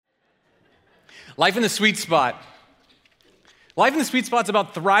Life in the sweet spot. Life in the sweet spot is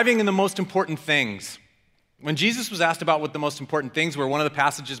about thriving in the most important things. When Jesus was asked about what the most important things were, one of the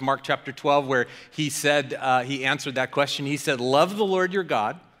passages, Mark chapter 12, where he said, he answered that question, he said, love the Lord your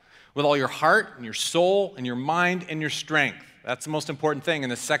God with all your heart and your soul and your mind and your strength. That's the most important thing.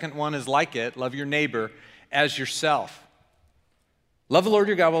 And the second one is like it, love your neighbor as yourself. Love the Lord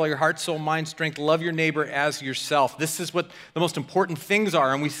your God with all your heart, soul, mind, strength. Love your neighbor as yourself. This is what the most important things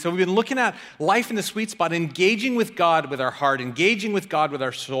are. And so we've been looking at life in the sweet spot, engaging with God with our heart, engaging with God with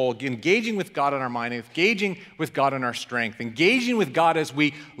our soul, engaging with God in our mind, engaging with God in our strength, engaging with God as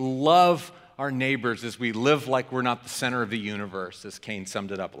we love our neighbors, as we live like we're not the center of the universe, as Cain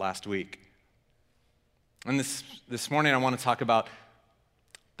summed it up last week. And this morning I want to talk about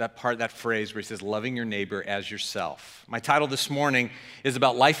that phrase where he says, loving your neighbor as yourself. My title this morning is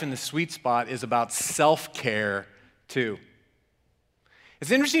about life in the sweet spot, is about self-care too. It's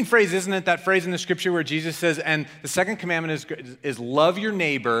an interesting phrase, isn't it? That phrase in the scripture where Jesus says, and the second commandment is love your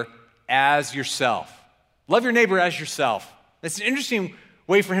neighbor as yourself. Love your neighbor as yourself. It's an interesting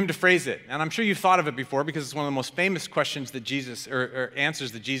way for him to phrase it. And I'm sure you've thought of it before because it's one of the most famous questions that Jesus, or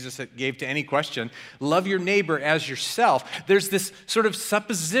answers that Jesus gave to any question. Love your neighbor as yourself. There's this sort of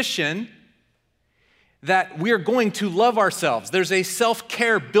supposition that we are going to love ourselves. There's a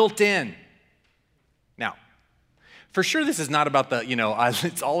self-care built in. Now, for sure this is not about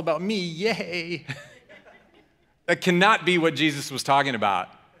it's all about me, yay. That cannot be what Jesus was talking about.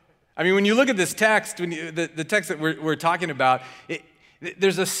 I mean, when you look at this text, the text that we're talking about,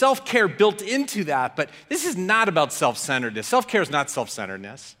 there's a self-care built into that, but this is not about self-centeredness. Self-care is not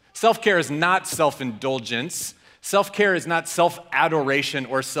self-centeredness. Self-care is not self-indulgence. Self-care is not self-adoration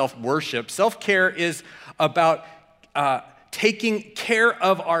or self-worship. Self-care is about taking care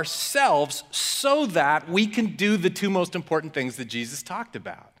of ourselves so that we can do the two most important things that Jesus talked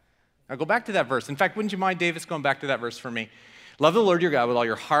about. Now go back to that verse. In fact, wouldn't you mind, Davis, going back to that verse for me? Love the Lord your God with all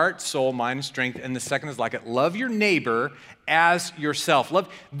your heart, soul, mind, and strength. And the second is like it. Love your neighbor as yourself.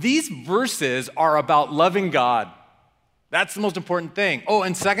 These verses are about loving God. That's the most important thing. Oh,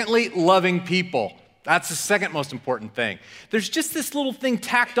 and secondly, loving people. That's the second most important thing. There's just this little thing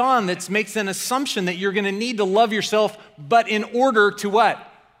tacked on that makes an assumption that you're going to need to love yourself, but in order to what?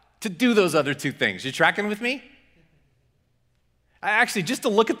 To do those other two things. You tracking with me? Just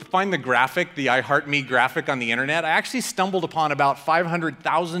to find the graphic, the I Heart Me graphic on the internet, I actually stumbled upon about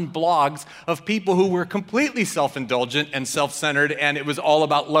 500,000 blogs of people who were completely self-indulgent and self-centered, and it was all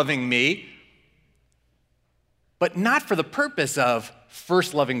about loving me, but not for the purpose of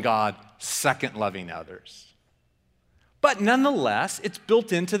first loving God, second loving others. But nonetheless, it's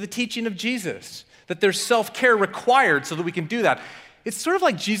built into the teaching of Jesus, that there's self-care required so that we can do that. It's sort of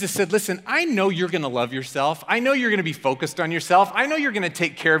like Jesus said, listen, I know you're going to love yourself. I know you're going to be focused on yourself. I know you're going to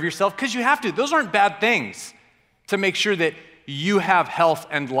take care of yourself because you have to. Those aren't bad things to make sure that you have health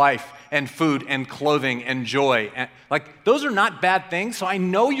and life and food and clothing and joy. And those are not bad things. So I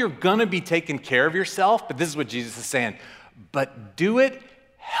know you're going to be taking care of yourself, but this is what Jesus is saying. But do it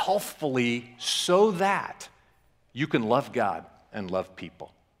healthfully so that you can love God and love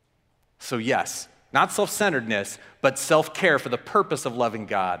people. So yes, not self-centeredness, but self-care for the purpose of loving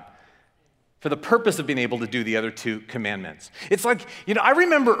God, for the purpose of being able to do the other two commandments. It's like, I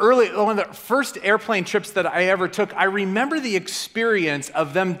remember one of the first airplane trips that I ever took, I remember the experience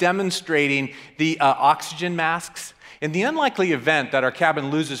of them demonstrating the oxygen masks. In the unlikely event that our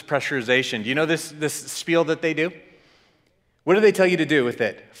cabin loses pressurization, do you know this spiel that they do? What do they tell you to do with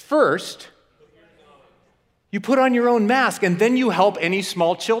it? First, you put on your own mask, and then you help any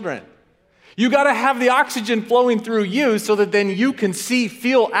small children. You got to have the oxygen flowing through you so that then you can see,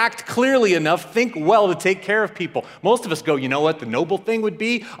 feel, act clearly enough, think well to take care of people. Most of us go, you know what the noble thing would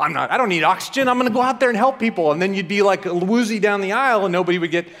be? I don't need oxygen. I'm going to go out there and help people. And then you'd be like woozy down the aisle and nobody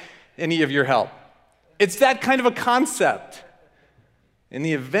would get any of your help. It's that kind of a concept. In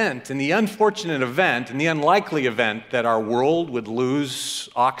the unfortunate event, in the unlikely event that our world would lose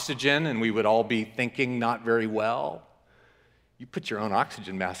oxygen and we would all be thinking not very well, you put your own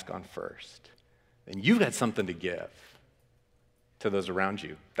oxygen mask on first. And you've got something to give to those around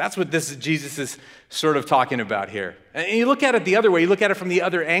you. That's what Jesus is sort of talking about here. And you look at it the other way, you look at it from the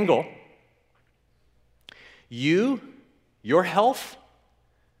other angle. Your health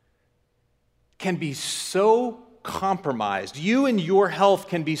can be so compromised. You and your health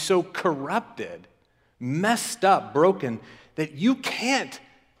can be so corrupted, messed up, broken, that you can't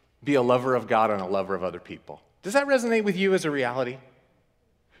be a lover of God and a lover of other people. Does that resonate with you as a reality?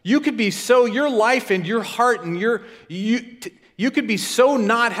 You could be your life and your heart and you You could be so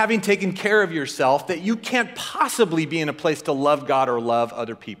not having taken care of yourself that you can't possibly be in a place to love God or love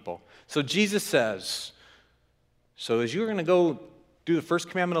other people. So Jesus says, so as you're going to go do the first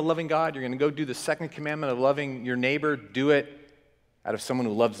commandment of loving God, you're going to go do the second commandment of loving your neighbor, do it out of someone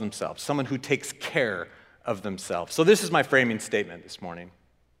who loves themselves, someone who takes care of themselves. So this is my framing statement this morning.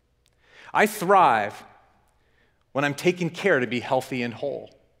 I thrive when I'm taking care to be healthy and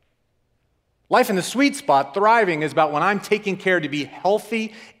whole. Life in the sweet spot, thriving, is about when I'm taking care to be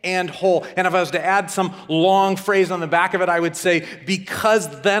healthy and whole. And if I was to add some long phrase on the back of it, I would say,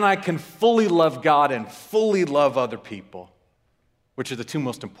 because then I can fully love God and fully love other people, which are the two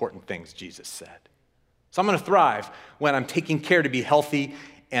most important things Jesus said. So I'm going to thrive when I'm taking care to be healthy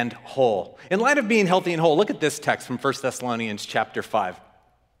and whole. In light of being healthy and whole, look at this text from 1 Thessalonians chapter 5.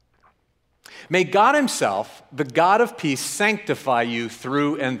 May God himself, the God of peace, sanctify you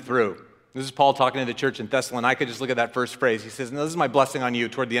through and through. This is Paul talking to the church in Thessalonica. Just look at that first phrase. He says, no, this is my blessing on you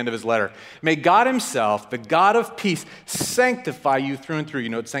toward the end of his letter. May God himself, the God of peace, sanctify you through and through. You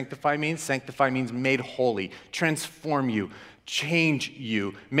know what sanctify means? Sanctify means made holy, transform you, change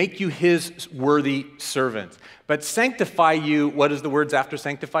you, make you his worthy servants. But sanctify you, what is the words after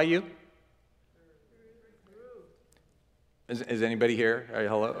sanctify you? Is anybody here?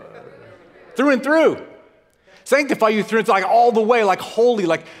 Hello? Through and through. Sanctify you through, it's like all the way, like holy,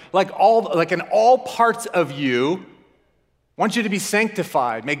 like in all parts of you. I want you to be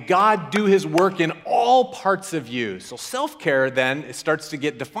sanctified. May God do his work in all parts of you. So self-care then, it starts to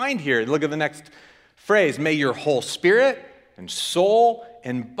get defined here. Look at the next phrase. May your whole spirit and soul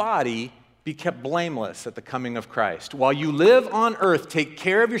and body be kept blameless at the coming of Christ. While you live on earth, take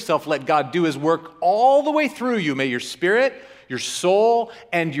care of yourself. Let God do his work all the way through you. May your spirit, your soul,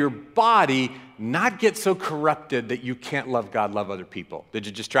 and your body not get so corrupted that you can't love God, love other people. Did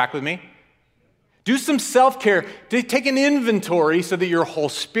you just track with me? Do some self-care. Take an inventory so that your whole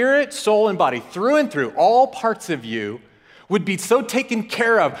spirit, soul, and body, through and through, all parts of you, would be so taken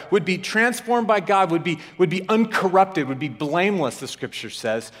care of, would be transformed by God, would be uncorrupted, would be blameless, the scripture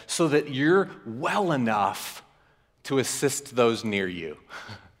says, so that you're well enough to assist those near you.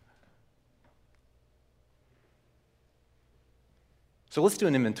 So let's do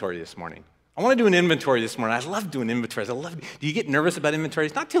an inventory this morning. I want to do an inventory this morning. I love doing inventories. Do you get nervous about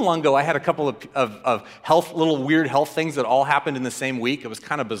inventories? Not too long ago, I had a couple of health, little weird health things that all happened in the same week. It was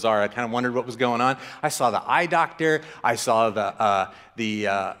kind of bizarre. I kind of wondered what was going on. I saw the eye doctor. I saw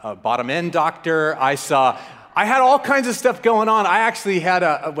the bottom end doctor. I had all kinds of stuff going on. I actually had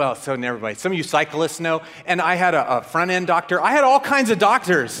so never mind. Some of you cyclists know. And I had a front end doctor. I had all kinds of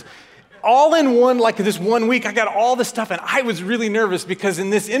doctors. All in one, like this 1 week, I got all this stuff, and I was really nervous because in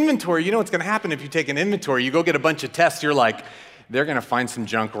this inventory, you know what's going to happen if you take an inventory. You go get a bunch of tests, you're like, they're going to find some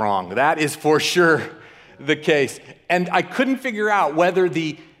junk wrong. That is for sure the case. And I couldn't figure out whether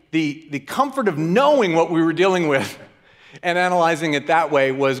the comfort of knowing what we were dealing with and analyzing it that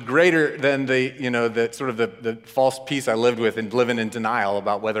way was greater than the false peace I lived with and living in denial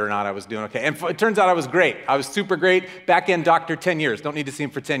about whether or not I was doing okay. And it turns out I was great. I was super great. Back-end doctor, 10 years. Don't need to see him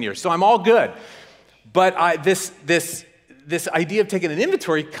for 10 years. So I'm all good. But this idea of taking an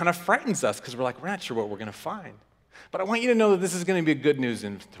inventory kind of frightens us because we're like, we're not sure what we're going to find. But I want you to know that this is going to be a good news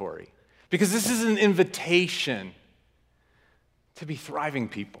inventory because this is an invitation to be thriving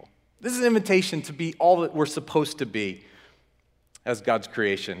people. This is an invitation to be all that we're supposed to be as God's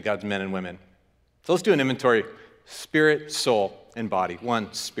creation, God's men and women. So let's do an inventory. Spirit, soul, and body.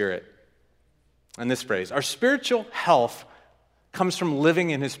 One, spirit. And this phrase, our spiritual health comes from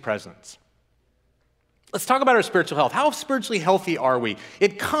living in his presence. Let's talk about our spiritual health. How spiritually healthy are we?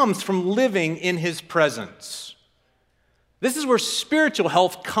 It comes from living in his presence. This is where spiritual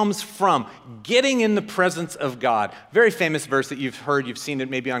health comes from, getting in the presence of God. Very famous verse that you've heard, you've seen it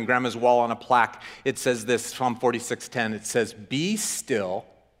maybe on grandma's wall on a plaque. It says this, Psalm 46:10. It says, be still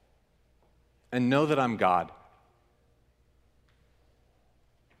and know that I'm God.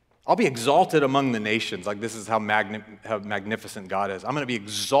 I'll be exalted among the nations. Like this is how magnificent God is. I'm going to be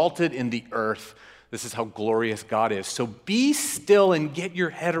exalted in the earth. This is how glorious God is. So be still and get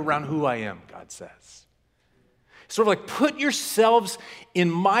your head around who I am, God says. Sort of like put yourselves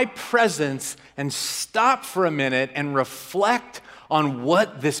in my presence and stop for a minute and reflect on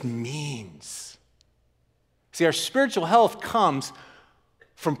what this means. See, our spiritual health comes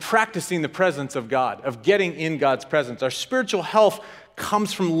from practicing the presence of God, of getting in God's presence. Our spiritual health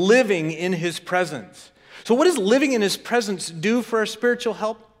comes from living in his presence. So what does living in his presence do for our spiritual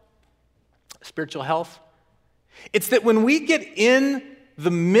health? It's that when we get in the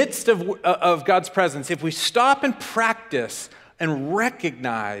midst of God's presence, if we stop and practice and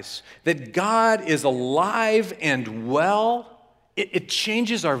recognize that God is alive and well, it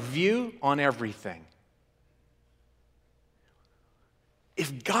changes our view on everything.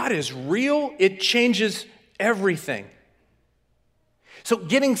 If God is real, it changes everything. So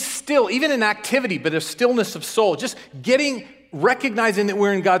getting still, even in activity, but a stillness of soul, just recognizing that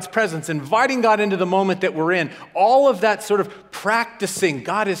we're in God's presence, inviting God into the moment that we're in, all of that sort of practicing,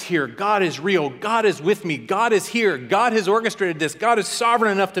 God is here, God is real, God is with me, God is here, God has orchestrated this, God is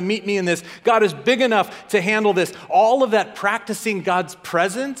sovereign enough to meet me in this, God is big enough to handle this. All of that practicing God's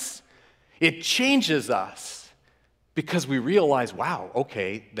presence, it changes us because we realize, wow,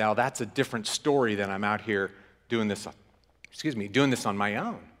 okay, now that's a different story than I'm out here doing this on my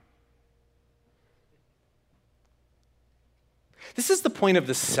own. This is the point of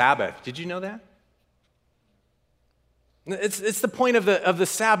the Sabbath. Did you know that? It's the point of the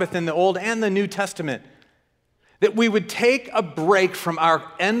Sabbath in the Old and the New Testament. That we would take a break from our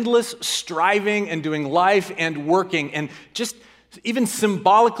endless striving and doing life and working, and just even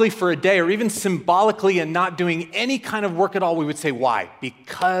symbolically for a day, or even symbolically and not doing any kind of work at all, we would say, why?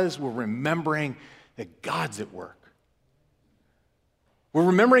 Because we're remembering that God's at work. We're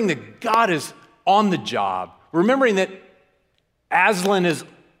remembering that God is on the job. We're remembering that Aslan is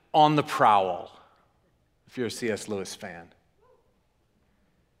on the prowl, if you're a C.S. Lewis fan.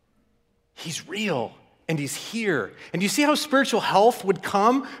 He's real, and he's here. And do you see how spiritual health would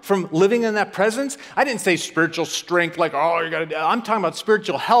come from living in that presence? I didn't say spiritual strength, like, oh, you gotta do. I'm talking about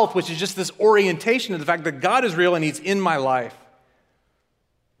spiritual health, which is just this orientation of the fact that God is real and he's in my life.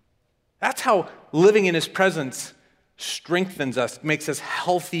 That's how living in his presence strengthens us, makes us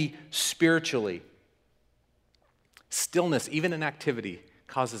healthy spiritually. Stillness, even in activity,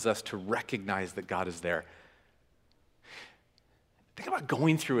 causes us to recognize that God is there. Think about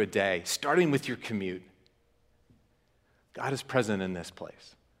going through a day, starting with your commute. God is present in this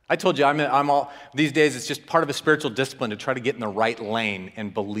place. I told you, these days it's just part of a spiritual discipline to try to get in the right lane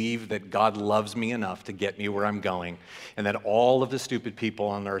and believe that God loves me enough to get me where I'm going, and that all of the stupid people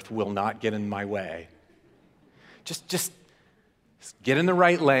on earth will not get in my way. Just get in the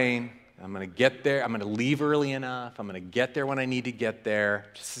right lane. I'm going to get there. I'm going to leave early enough. I'm going to get there when I need to get there.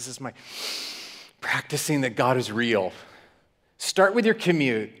 This is my practicing that God is real. Start with your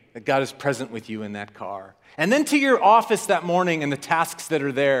commute, that God is present with you in that car. And then to your office that morning and the tasks that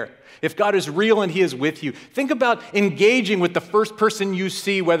are there. If God is real and he is with you, think about engaging with the first person you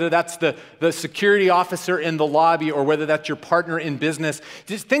see, whether that's the security officer in the lobby or whether that's your partner in business.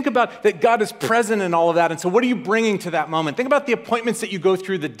 Just think about that God is present in all of that. And so what are you bringing to that moment? Think about the appointments that you go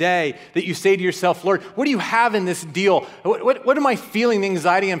through the day that you say to yourself, Lord, what do you have in this deal? What am I feeling, the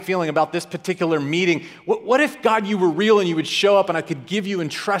anxiety I'm feeling about this particular meeting? What if, God, you were real and you would show up and I could give you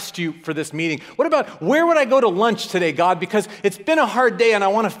and trust you for this meeting? What about where would I go to lunch today, God? Because it's been a hard day and I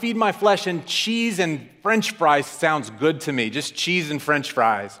want to feed my flesh, and cheese and French fries sounds good to me, just cheese and French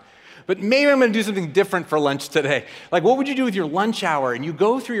fries. But maybe I'm going to do something different for lunch today. Like, what would you do with your lunch hour? And you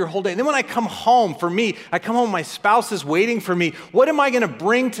go through your whole day. And then when I come home, for me, I come home, my spouse is waiting for me. What am I going to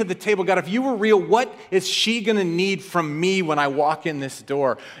bring to the table? God, if you were real, what is she going to need from me when I walk in this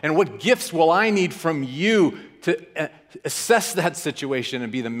door? And what gifts will I need from you to assess that situation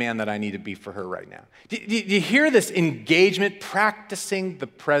and be the man that I need to be for her right now? Do you hear this engagement, practicing the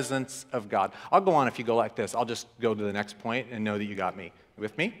presence of God? I'll go on if you go like this. I'll just go to the next point and know that you got me. You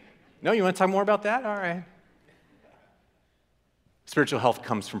with me? No, you want to talk more about that? All right. Spiritual health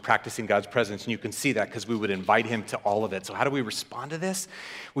comes from practicing God's presence, and you can see that because we would invite him to all of it. So how do we respond to this?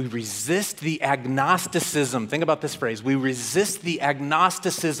 We resist the agnosticism. Think about this phrase. We resist the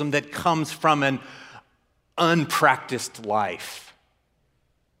agnosticism that comes from an unpracticed life.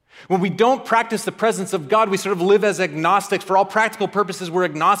 When we don't practice the presence of God, we sort of live as agnostics. For all practical purposes, we're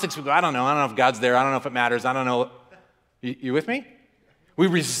agnostics. We go, I don't know if God's there. I don't know if it matters. I don't know. You with me? We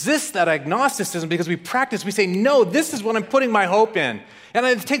resist that agnosticism because we practice. We say, no, this is what I'm putting my hope in. And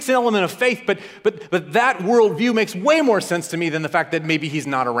it takes an element of faith, but that worldview makes way more sense to me than the fact that maybe he's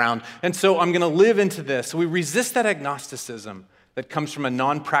not around. And so I'm going to live into this. So we resist that agnosticism that comes from a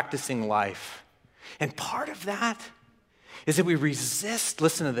non-practicing life. And part of that is that we resist,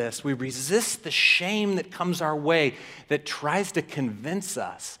 listen to this, we resist the shame that comes our way that tries to convince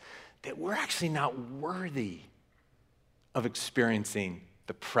us that we're actually not worthy of experiencing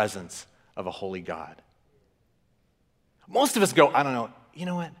the presence of a holy God. Most of us go, I don't know, you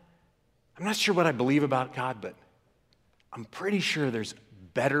know what? I'm not sure what I believe about God, but I'm pretty sure there's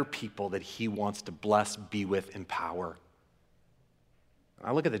better people that he wants to bless, be with, empower.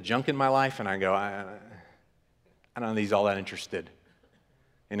 I look at the junk in my life and I go, I don't know if he's all that interested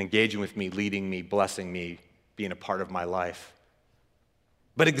in engaging with me, leading me, blessing me, being a part of my life.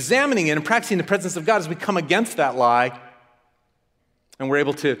 But examining it and practicing the presence of God as we come against that lie, And we're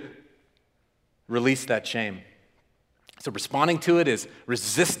able to release that shame. So responding to it is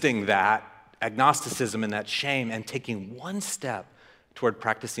resisting that agnosticism and that shame and taking one step toward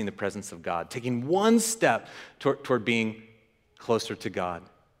practicing the presence of God, taking one step toward being closer to God.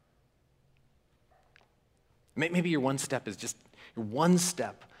 Maybe your one step is just, your one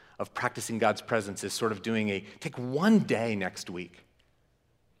step of practicing God's presence is sort of take one day next week,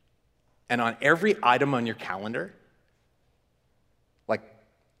 and on every item on your calendar,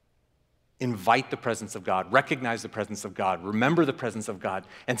 invite the presence of God, recognize the presence of God, remember the presence of God,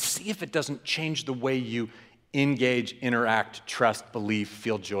 and see if it doesn't change the way you engage, interact, trust, believe,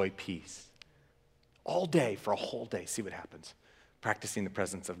 feel joy, peace. All day, for a whole day, see what happens. Practicing the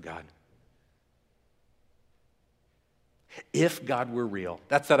presence of God. If God were real,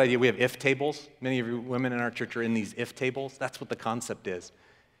 that's that idea. We have if tables. Many of you women in our church are in these if tables. That's what the concept is.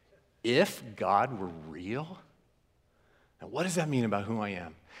 If God were real, now what does that mean about who I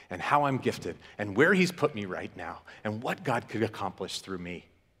am and how I'm gifted and where he's put me right now and what God could accomplish through me?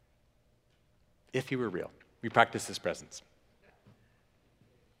 If he were real, we practice his presence.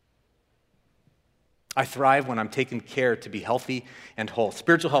 I thrive when I'm taking care to be healthy and whole.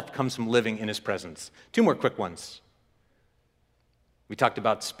 Spiritual health comes from living in his presence. 2 more quick ones. We talked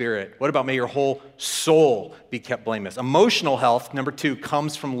about spirit. What about may your whole soul be kept blameless? Emotional health, number 2,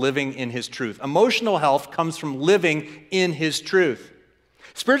 comes from living in his truth. Emotional health comes from living in his truth.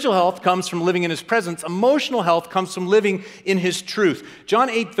 Spiritual health comes from living in his presence. Emotional health comes from living in his truth. John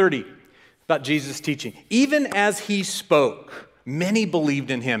 8:30, about Jesus' teaching. Even as he spoke, many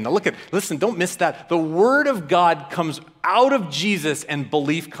believed in him. Now listen, don't miss that. The word of God comes out of Jesus and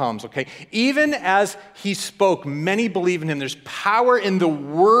belief comes, okay? Even as he spoke, many believe in him. There's power in the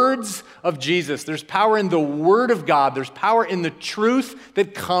words of Jesus. There's power in the word of God. There's power in the truth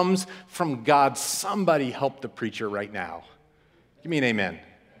that comes from God. Somebody help the preacher right now. Give me an amen.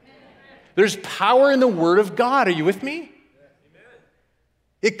 There's power in the word of God. Are you with me?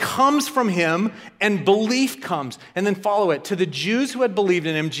 It comes from him, and belief comes. And then follow it. To the Jews who had believed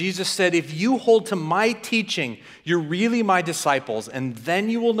in him, Jesus said, if you hold to my teaching, you're really my disciples, and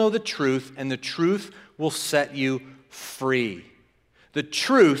then you will know the truth, and the truth will set you free. The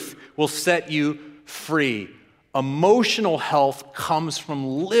truth will set you free. Emotional health comes from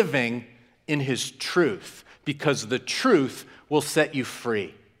living in his truth, because the truth will set you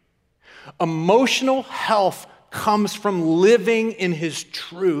free. Emotional health comes from living in his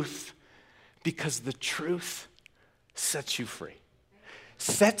truth, because the truth sets you free.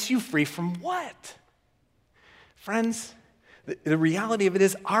 Sets you free from what? Friends, the reality of it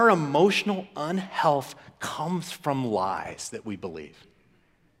is our emotional unhealth comes from lies that we believe.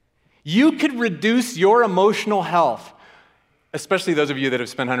 You could reduce your emotional health, especially those of you that have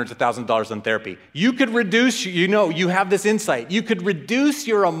spent hundreds of thousands of dollars on therapy. You could reduce, you have this insight. You could reduce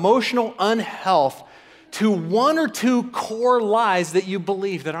your emotional unhealth to 1 or 2 core lies that you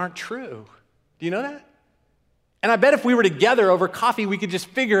believe that aren't true. Do you know that? And I bet if we were together over coffee, we could just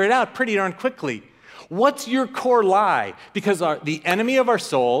figure it out pretty darn quickly. What's your core lie? Because the enemy of our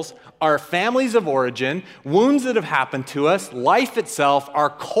souls, our families of origin, wounds that have happened to us, life itself, our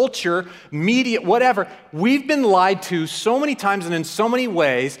culture, media, whatever, we've been lied to so many times and in so many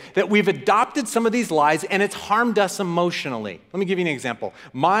ways that we've adopted some of these lies, and it's harmed us emotionally. Let me give you an example.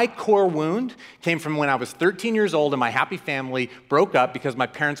 My core wound came from when I was 13 years old and my happy family broke up because my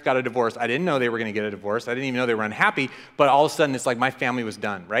parents got a divorce. I didn't know they were going to get a divorce. I didn't even know they were unhappy, but all of a sudden it's like my family was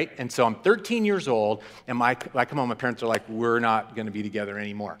done, right? And so I'm 13 years old, and I come home, my parents are like, we're not going to be together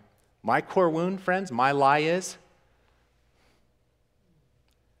anymore. My core wound, friends, my lie is,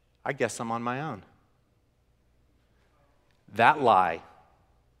 I guess I'm on my own. That lie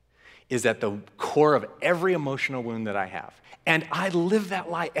is at the core of every emotional wound that I have. And I live that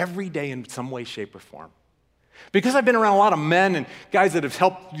lie every day in some way, shape, or form. Because I've been around a lot of men and guys that have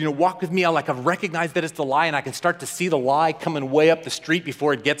helped, walk with me, I've recognized that it's the lie, and I can start to see the lie coming way up the street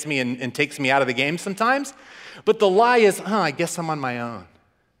before it gets me and takes me out of the game sometimes. But the lie is, I guess I'm on my own.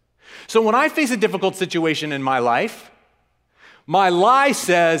 So when I face a difficult situation in my life, my lie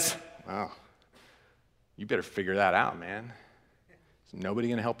says, well, you better figure that out, man. There's nobody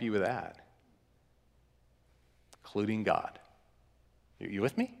going to help you with that, including God. You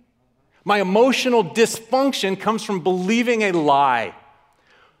with me? My emotional dysfunction comes from believing a lie.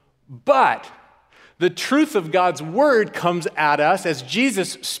 But the truth of God's word comes at us as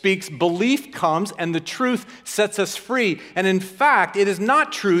Jesus speaks, belief comes, and the truth sets us free. And in fact, it is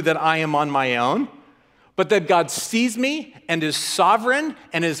not true that I am on my own, but that God sees me and is sovereign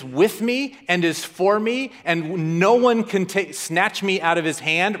and is with me and is for me, and no one can snatch me out of his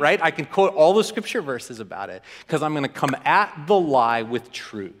hand, right? I can quote all the scripture verses about it because I'm going to come at the lie with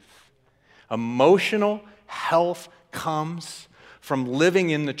truth. Emotional health comes from living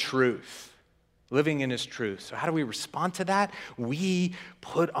in the truth, living in his truth. So how do we respond to that? We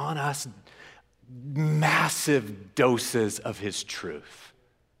put on us massive doses of his truth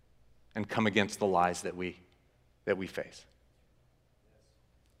and come against the lies that we face.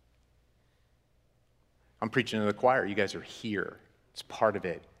 I'm preaching to the choir. You guys are here. It's part of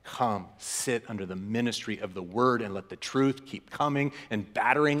it. Come, sit under the ministry of the word and let the truth keep coming and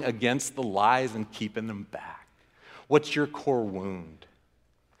battering against the lies and keeping them back. What's your core wound?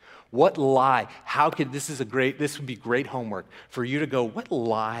 What lie? This would be great homework for you to go, what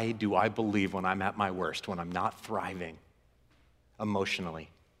lie do I believe when I'm at my worst, when I'm not thriving emotionally?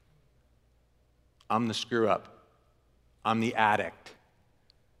 I'm the screw up. I'm the addict.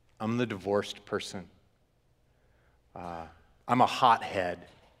 I'm the divorced person. I'm a hothead.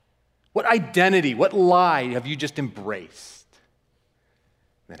 What identity, what lie have you just embraced?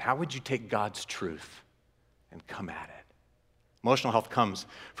 Then how would you take God's truth and come at it? Emotional health comes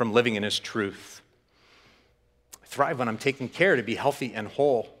from living in his truth. I thrive when I'm taking care to be healthy and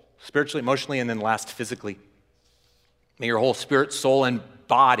whole, spiritually, emotionally, and then last, physically. May your whole spirit, soul, and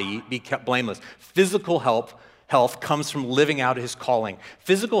body be kept blameless. Physical health comes from living out his calling.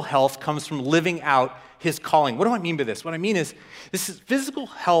 Physical health comes from living out his calling. What do I mean by this? What I mean is, physical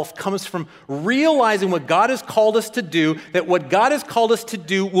health comes from realizing what God has called us to do, that what God has called us to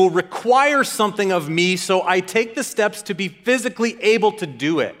do will require something of me, so I take the steps to be physically able to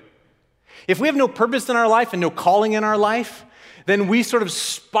do it. If we have no purpose in our life and no calling in our life, then we sort of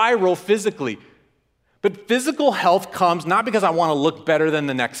spiral physically. But physical health comes not because I want to look better than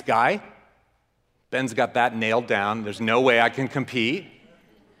the next guy. Ben's got that nailed down. There's no way I can compete.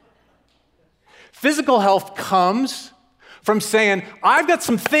 Physical health comes from saying, I've got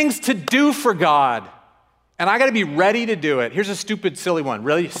some things to do for God, and I got to be ready to do it. Here's a stupid, silly one,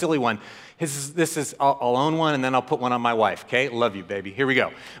 really silly one. I'll own one, and then I'll put one on my wife, okay? Love you, baby. Here we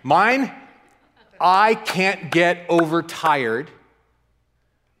go. Mine, I can't get overtired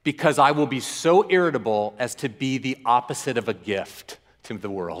because I will be so irritable as to be the opposite of a gift to the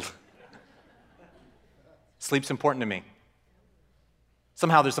world. Sleep's important to me.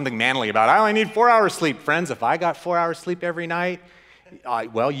 Somehow there's something manly about it. I only need 4 hours sleep. Friends, if I got 4 hours sleep every night,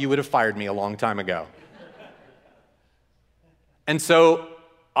 you would have fired me a long time ago. And so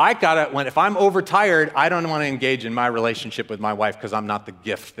if I'm overtired, I don't want to engage in my relationship with my wife because I'm not the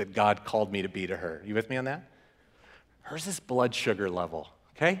gift that God called me to be to her. You with me on that? Hers is blood sugar level,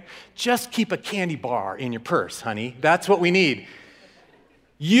 okay? Just keep a candy bar in your purse, honey. That's what we need.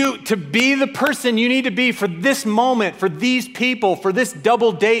 To be the person you need to be for this moment, for these people, for this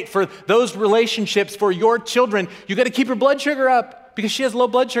double date, for those relationships, for your children, you got to keep her blood sugar up because she has low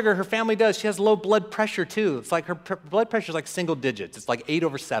blood sugar. Her family does. She has low blood pressure too. It's like her blood pressure is like single digits. It's like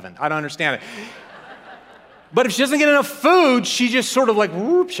 8/7. I don't understand it. But if she doesn't get enough food, she just sort of like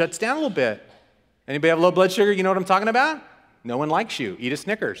shuts down a little bit. Anybody have low blood sugar? You know what I'm talking about? No one likes you. Eat a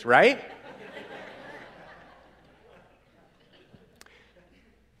Snickers, right?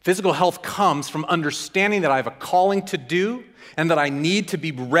 Physical health comes from understanding that I have a calling to do and that I need to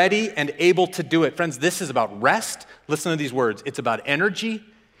be ready and able to do it. Friends, this is about rest. Listen to these words. It's about energy.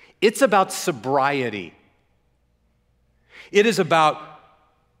 It's about sobriety. It is about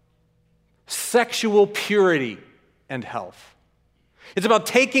sexual purity and health. It's about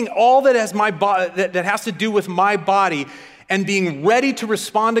taking all that has that has to do with my body and being ready to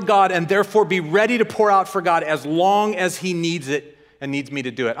respond to God and therefore be ready to pour out for God as long as he needs it and needs me to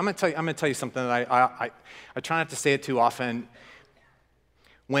do it. I'm going to tell you something that I try not to say it too often.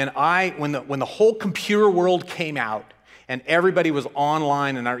 When the whole computer world came out and everybody was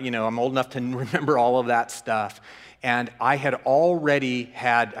online, and I'm old enough to remember all of that stuff, and I had already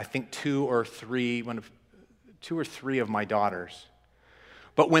had, I think, two or three of my daughters.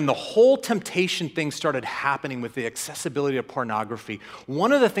 But when the whole temptation thing started happening with the accessibility of pornography,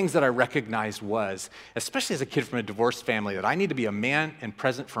 one of the things that I recognized was, especially as a kid from a divorced family, that I need to be a man and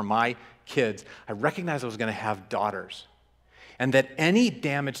present for my kids. I recognized I was going to have daughters. And that any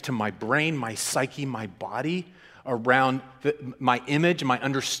damage to my brain, my psyche, my body around my image and my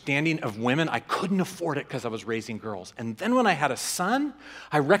understanding of women. I couldn't afford it because I was raising girls. And then when I had a son,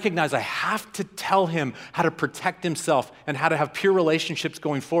 I recognized I have to tell him how to protect himself and how to have pure relationships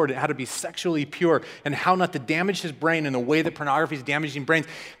going forward and how to be sexually pure and how not to damage his brain in the way that pornography is damaging brains.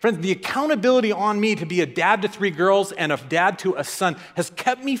 Friends, the accountability on me to be a dad to 3 girls and a dad to a son has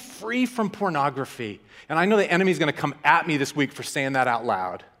kept me free from pornography. And I know the enemy is going to come at me this week for saying that out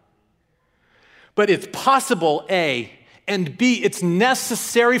loud. But it's possible, A, and B, it's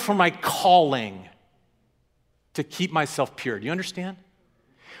necessary for my calling to keep myself pure. Do you understand?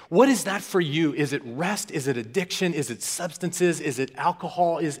 What is that for you? Is it rest? Is it addiction? Is it substances? Is it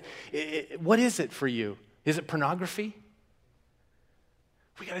alcohol? What is it for you? Is it pornography?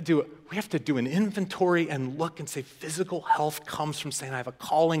 We have to do an inventory and look and say physical health comes from saying I have a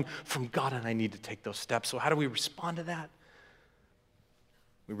calling from God and I need to take those steps. So how do we respond to that?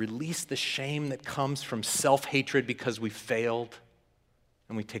 We release the shame that comes from self-hatred because we failed,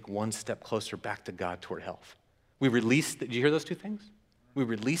 and we take one step closer back to God toward health. Did you hear those two things? We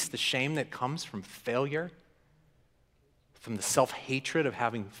release the shame that comes from failure, from the self-hatred of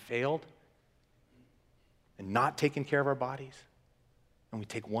having failed and not taking care of our bodies, and we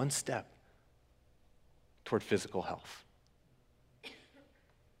take one step toward physical health.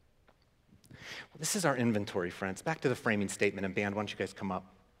 Well, this is our inventory, friends. Back to the framing statement, and band, why don't you guys come up?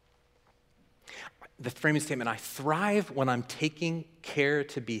 The framing statement, I thrive when I'm taking care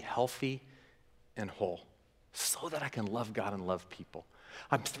to be healthy and whole so that I can love God and love people.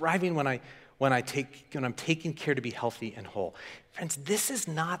 I'm thriving when I'm taking care to be healthy and whole. Friends, this is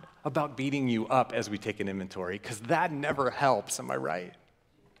not about beating you up as we take an inventory, because that never helps, am I right?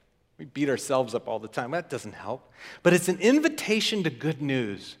 We beat ourselves up all the time. That doesn't help. But it's an invitation to good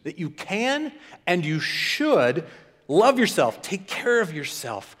news that you can and you should love yourself, take care of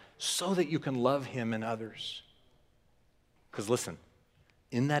yourself, so that you can love him and others. Because listen,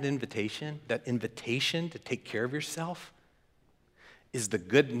 in that invitation to take care of yourself is the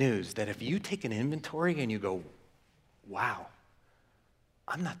good news that if you take an inventory and you go, wow,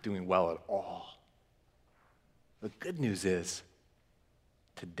 I'm not doing well at all. The good news is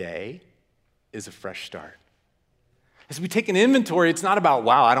today is a fresh start. As we take an inventory, it's not about,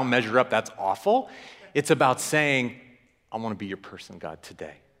 wow, I don't measure up, that's awful. It's about saying, I want to be your person, God,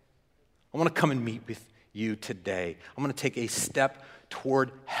 today. I want to come and meet with you today. I'm going to take a step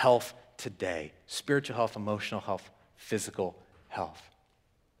toward health today. Spiritual health, emotional health, physical health.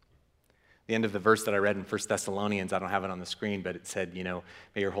 The end of the verse that I read in 1 Thessalonians, I don't have it on the screen, but it said, may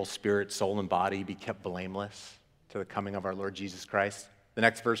your whole spirit, soul, and body be kept blameless to the coming of our Lord Jesus Christ. The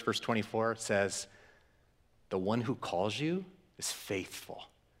next verse, verse 24, says, the one who calls you is faithful,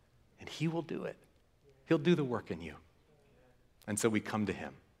 and he will do it. He'll do the work in you. And so we come to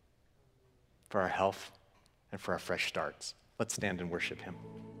him for our health and for our fresh starts. Let's stand and worship him.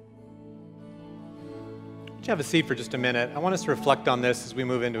 Would you have a seat for just a minute? I want us to reflect on this as we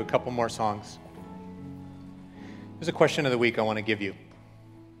move into a couple more songs. There's a question of the week I want to give you.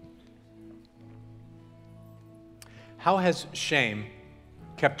 How has shame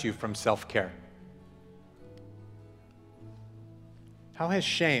kept you from self-care? How has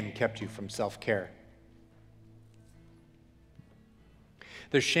shame kept you from self-care?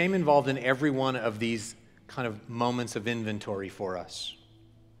 There's shame involved in every one of these kind of moments of inventory for us.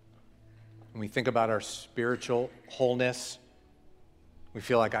 When we think about our spiritual wholeness, we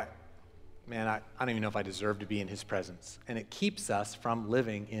feel like, I don't even know if I deserve to be in his presence. And it keeps us from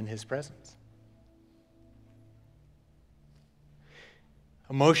living in his presence.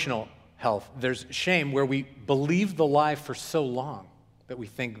 Emotional health, there's shame where we believe the lie for so long that we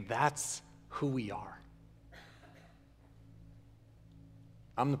think that's who we are.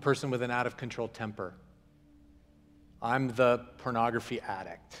 I'm the person with an out-of-control temper. I'm the pornography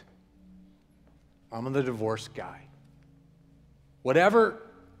addict. I'm the divorced guy. Whatever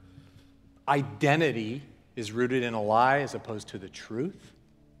identity is rooted in a lie as opposed to the truth,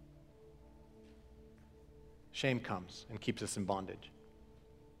 shame comes and keeps us in bondage.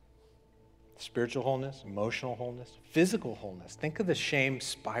 Spiritual wholeness, emotional wholeness, physical wholeness. Think of the shame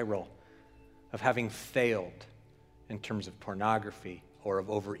spiral of having failed in terms of pornography or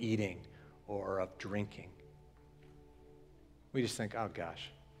of overeating or of drinking. We just think, oh gosh,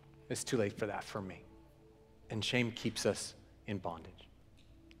 it's too late for that for me. And shame keeps us in bondage.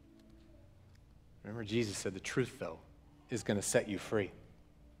 Remember, Jesus said the truth, though, is going to set you free.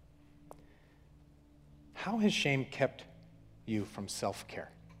 How has shame kept you from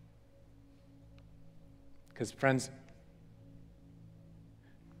self-care? Because, friends,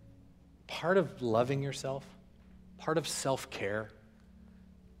 part of loving yourself, part of self-care,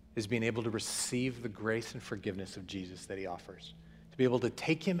 is being able to receive the grace and forgiveness of Jesus that he offers, to be able to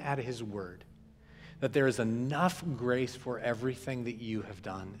take him at his word, that there is enough grace for everything that you have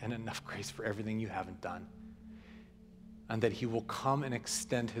done and enough grace for everything you haven't done, and that he will come and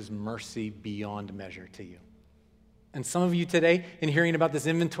extend his mercy beyond measure to you. And some of you today, in hearing about this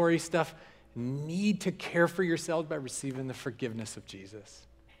inventory stuff, need to care for yourselves by receiving the forgiveness of Jesus.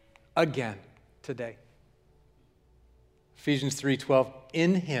 Again, today. Ephesians 3:12,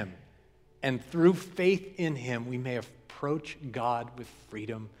 in him and through faith in him, we may approach God with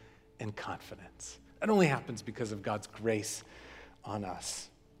freedom and confidence. That only happens because of God's grace on us.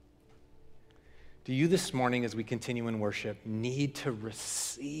 Do you this morning, as we continue in worship, need to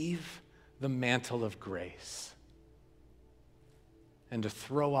receive the mantle of grace and to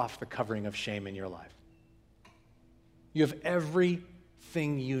throw off the covering of shame in your life? You have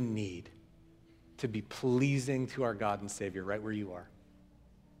everything you need to be pleasing to our God and Savior right where you are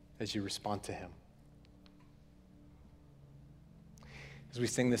as you respond to him. As we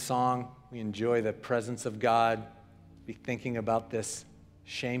sing this song, we enjoy the presence of God, be thinking about this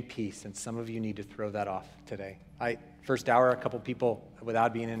shame piece, and some of you need to throw that off today. First hour, a couple people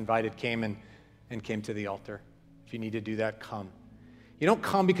without being invited came to the altar. If you need to do that, come. You don't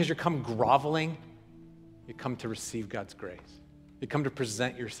come because you're come groveling. You come to receive God's grace. You come to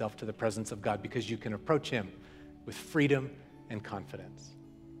present yourself to the presence of God because you can approach him with freedom and confidence.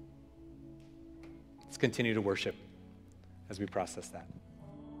 Let's continue to worship as we process that.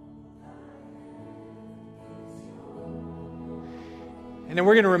 And then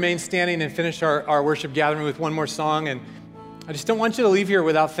we're going to remain standing and finish our worship gathering with one more song. And I just don't want you to leave here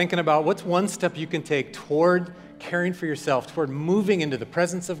without thinking about what's one step you can take toward caring for yourself, toward moving into the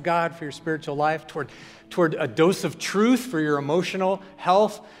presence of God for your spiritual life, toward a dose of truth for your emotional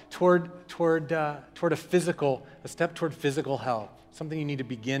health, toward a step toward physical health, something you need to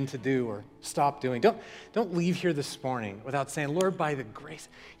begin to do or stop doing. Don't leave here this morning without saying, Lord, by the grace,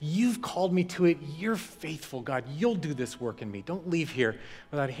 you've called me to it. You're faithful, God. You'll do this work in me. Don't leave here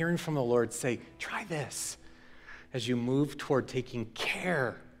without hearing from the Lord say, try this as you move toward taking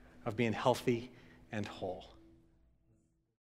care of being healthy and whole.